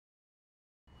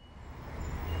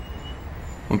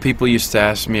When people used to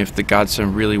ask me if the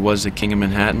Godson really was the king of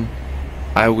Manhattan,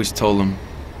 I always told them,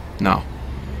 no.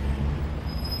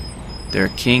 There are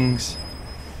kings,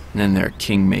 and then there are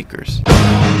kingmakers.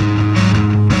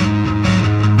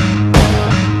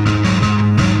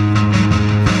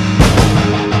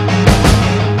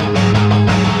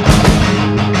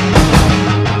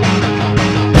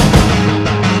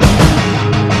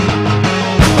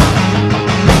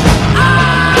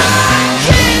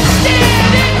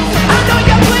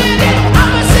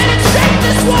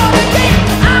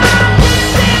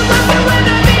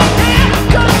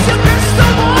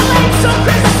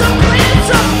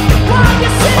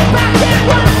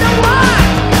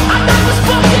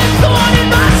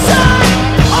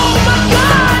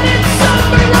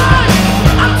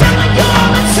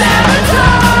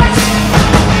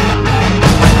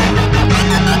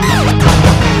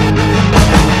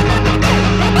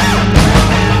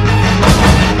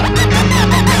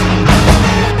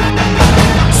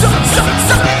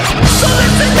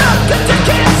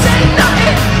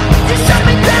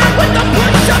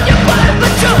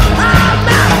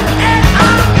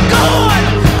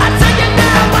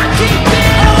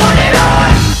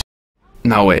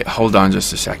 Now wait, hold on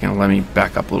just a second, let me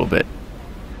back up a little bit.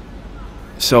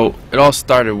 So, it all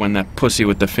started when that pussy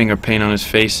with the finger paint on his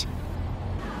face...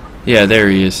 Yeah, there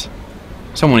he is.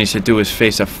 Someone needs to do his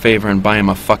face a favor and buy him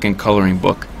a fucking coloring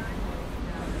book.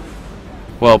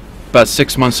 Well, about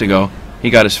 6 months ago, he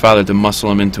got his father to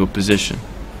muscle him into a position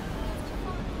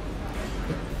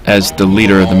as the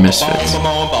leader of the Misfits.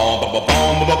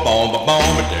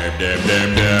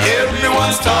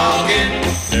 Everyone's talking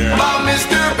about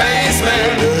Mr.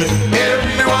 Baseman.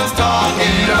 Everyone's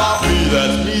talking about me,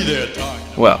 that's me they're talking.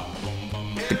 Well,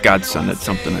 the Godson had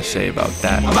something to say about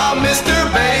that. About Mr.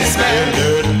 Baseman.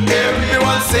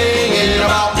 Everyone's singing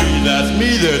about me, that's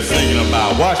me they're singing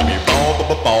about. Watch me.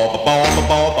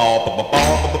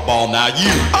 Now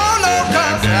you. Oh no,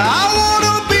 cause I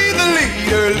wanna be the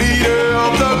leader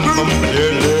of the group.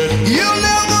 You'll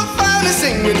never find me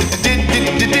singing.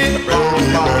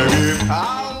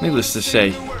 Needless to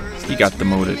say, he got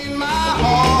demoted.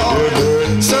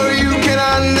 So you can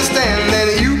understand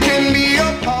that you can be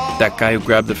a part. That guy who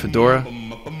grabbed the fedora,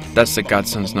 that's the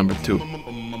Godson's number 2.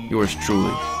 Yours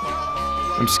truly.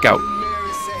 I'm Scout.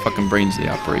 Fucking brains of the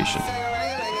operation.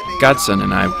 Godson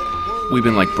and I, we've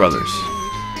been like brothers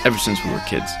ever since we were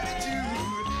kids.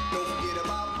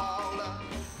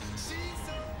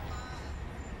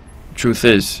 Truth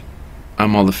is,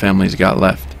 I'm all the family's got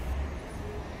left.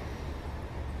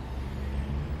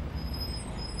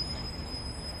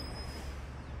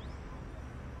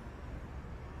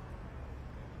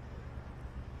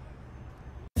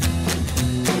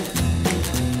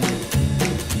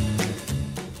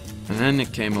 And then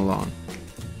it came along.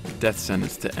 Death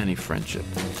sentence to any friendship.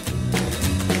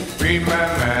 Remember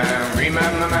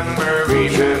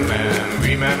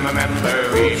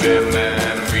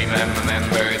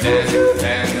this,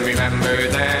 and remember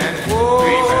that.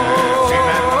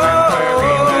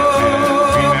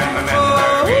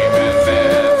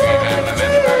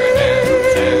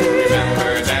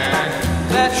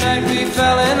 That night we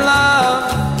fell in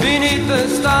love beneath the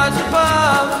stars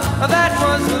above. That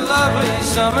was a lovely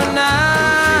summer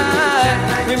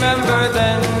night. Remember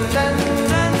then.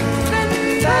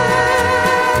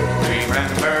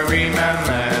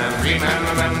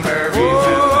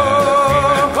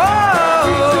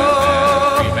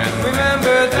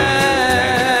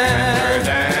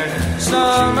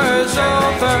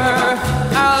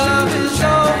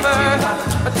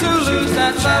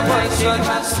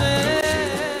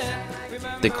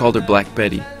 They called her Black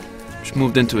Betty. She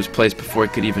moved into his place before he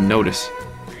could even notice.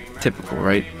 Typical,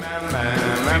 right? Our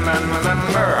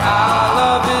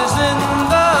love is in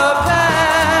the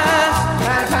past.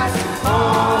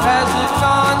 Oh, has it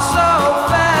gone so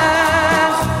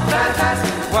fast?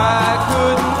 Why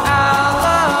couldn't our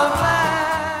love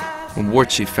last? When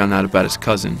Warchief found out about his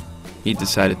cousin, he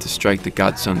decided to strike the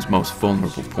Godson's most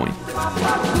vulnerable point.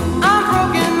 I'm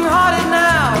broken hearted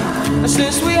now,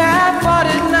 since we have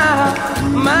parted now.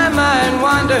 My mind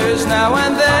wanders now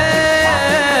and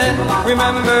then.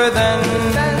 Remember then.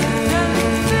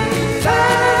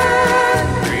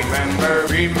 Remember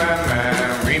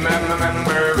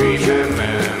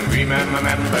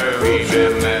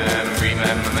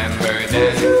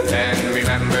this, and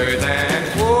remember that.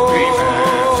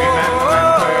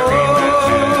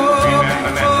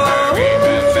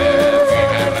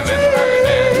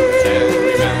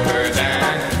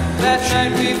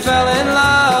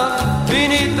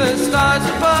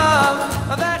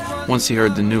 Once he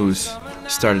heard the news, he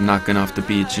started knocking off the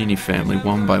Biagini family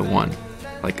one by one,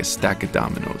 like a stack of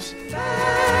dominoes.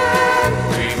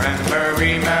 Remember,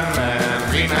 remember,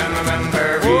 remember, remember.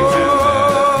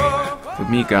 With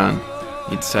me gone,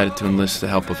 he decided to enlist the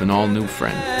help of an all-new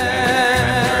friend.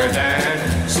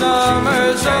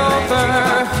 Summer's over,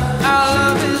 our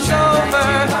love is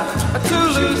over. To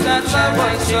lose that love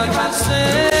was such a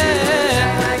sin.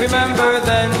 Remember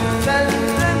then.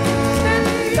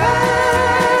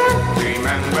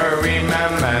 Remember,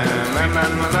 remember,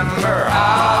 remember.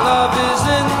 Our love is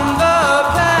in the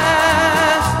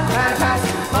past.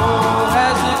 Oh,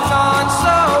 has it gone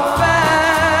so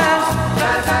fast?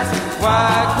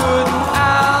 Why couldn't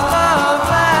our love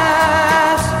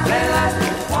last?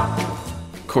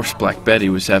 Of course, Black Betty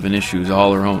was having issues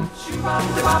all her own.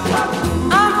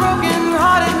 I'm broken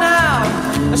hearted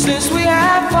now, since we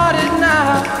have parted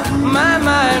now. My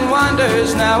mind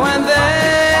wanders now and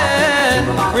then.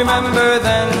 Remember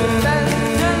then.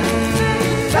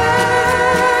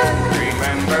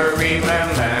 Remember,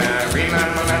 remember,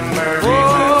 remember,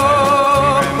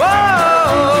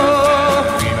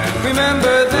 Oh,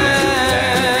 remember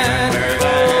then.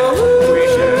 we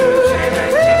should change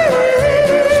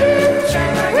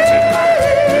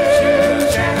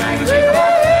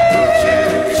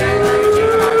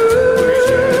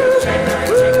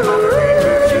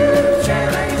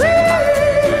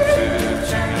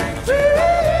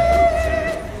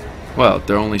Well,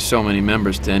 there are only so many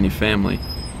members to any family,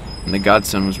 and the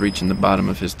Godson was reaching the bottom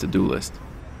of his to-do list.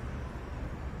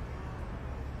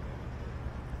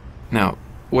 Now,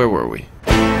 where were we?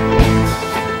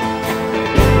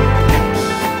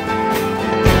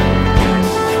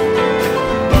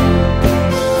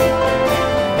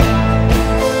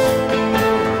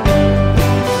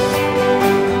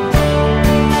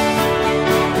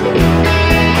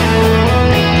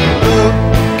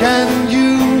 Can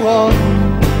you all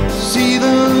see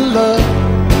the love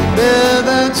there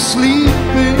that's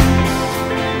sleeping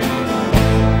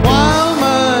while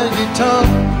my guitar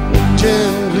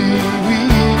gently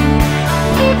weeps?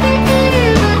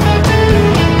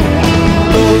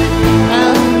 Look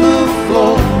at the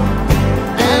floor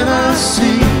and I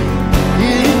see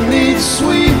it needs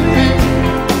sweeping.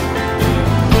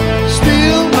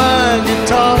 Still my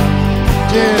guitar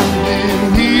gently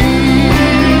weeps.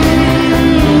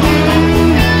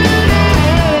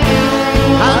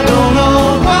 I don't know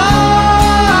why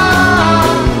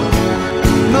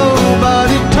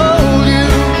nobody told you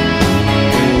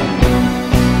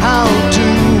how to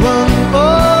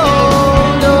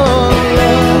unfold your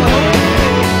love.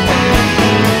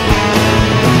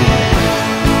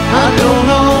 I don't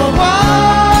know why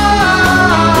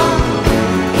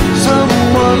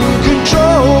someone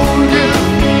controlled you.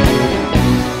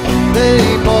 They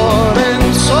bought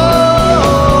and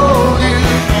sold you.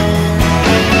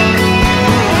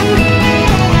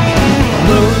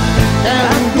 Look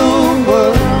at the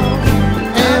world,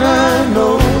 and I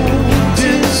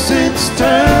notice it's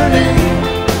turning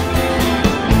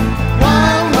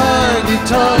while my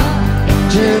guitar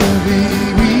gently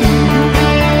weeps.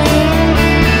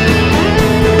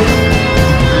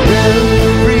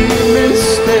 Every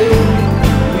mistake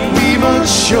we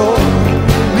must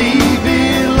surely be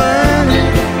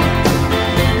learning.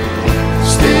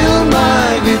 Still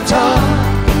my guitar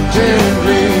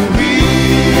gently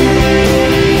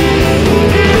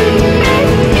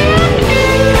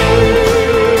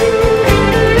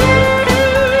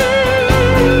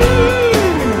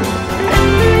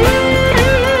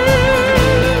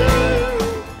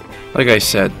Like I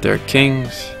said, there are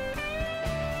kings,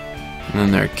 and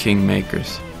then there are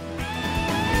kingmakers.